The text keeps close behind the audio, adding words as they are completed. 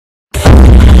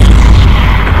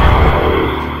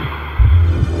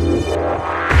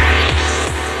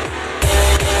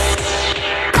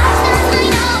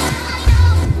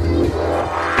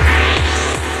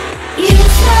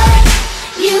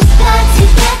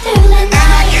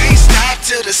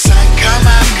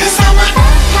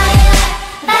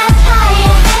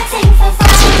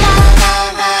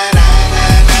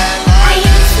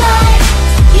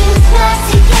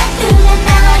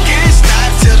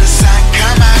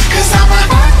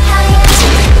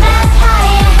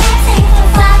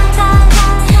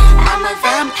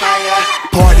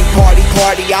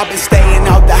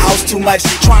too much,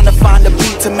 trying to find a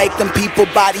beat to make them people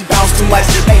body bounce too much,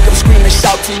 make them scream and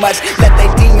shout too much, let they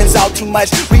demons out too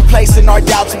much, replacing our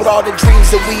doubts with all the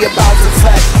dreams that we about to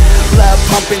touch. Blood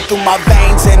pumping through my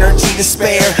veins, energy to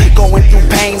spare, going through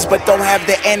pains but don't have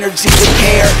the energy to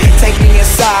care. Take me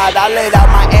inside, I let out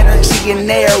my energy in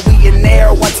there. We in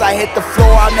there, once I hit the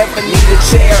floor I'll never need a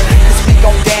chair, cause we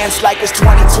gon' dance like it's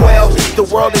 2012. The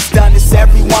world is done, it's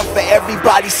everyone for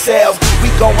everybody's self. We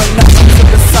going up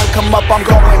until the sun come up, I'm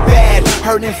going bad,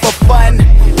 hurting for fun,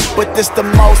 but this the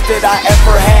most that I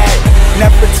ever had.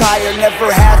 Never tired,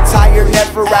 never half tired,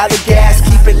 never out of gas.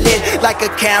 Keep it lit like a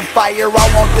campfire, I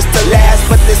want this to last,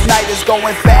 but this night is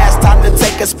going fast. Time to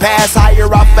take us past higher,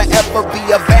 I'll forever be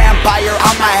a vampire,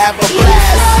 I might have a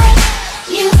blast.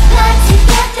 You've got to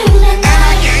get through the night, and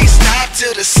I can't stop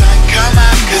till the sun come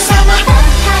out, cause I'm a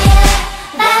vampire,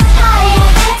 vampire,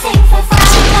 hunting for fire.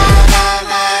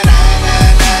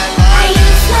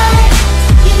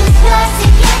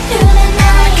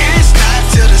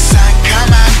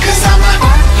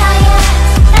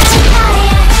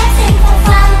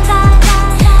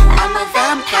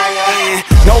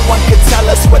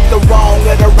 What the wrong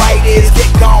or the right is, get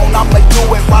gone, I'ma do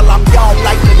it while I'm young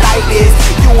like the night is.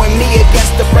 You and me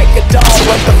against the break of dawn,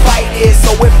 what the fight is.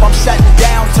 So if I'm shutting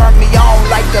down, turn me on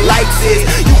like the lights is.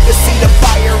 You can see the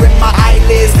fire in my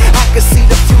eyelids, I can see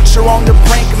the future on the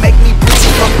brink, make me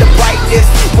breathe from the brightness.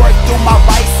 Work through my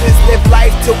vices, live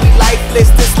life till we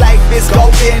lifeless. This life is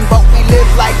golden, but we live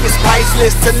like it's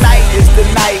priceless. Tonight is the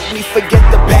night, we forget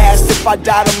the past. If I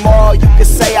die tomorrow, you can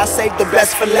say I saved the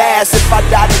best for last. If I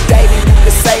die today, then you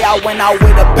can say I went out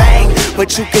with a bang,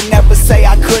 but you can never say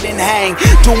I couldn't hang.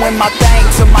 Doing my thing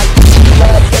till my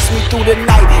love gets me through the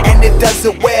night, and it does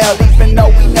it well. Even though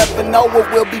we never know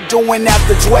what we'll be doing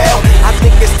after 12, I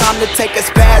think it's time to take us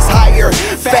past higher,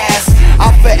 fast.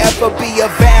 I'll forever be a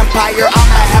vampire,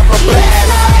 I'ma have a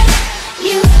blast.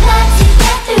 You've got to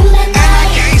get through the night, and I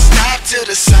can't stop till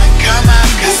the sun come out,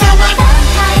 cause I'm a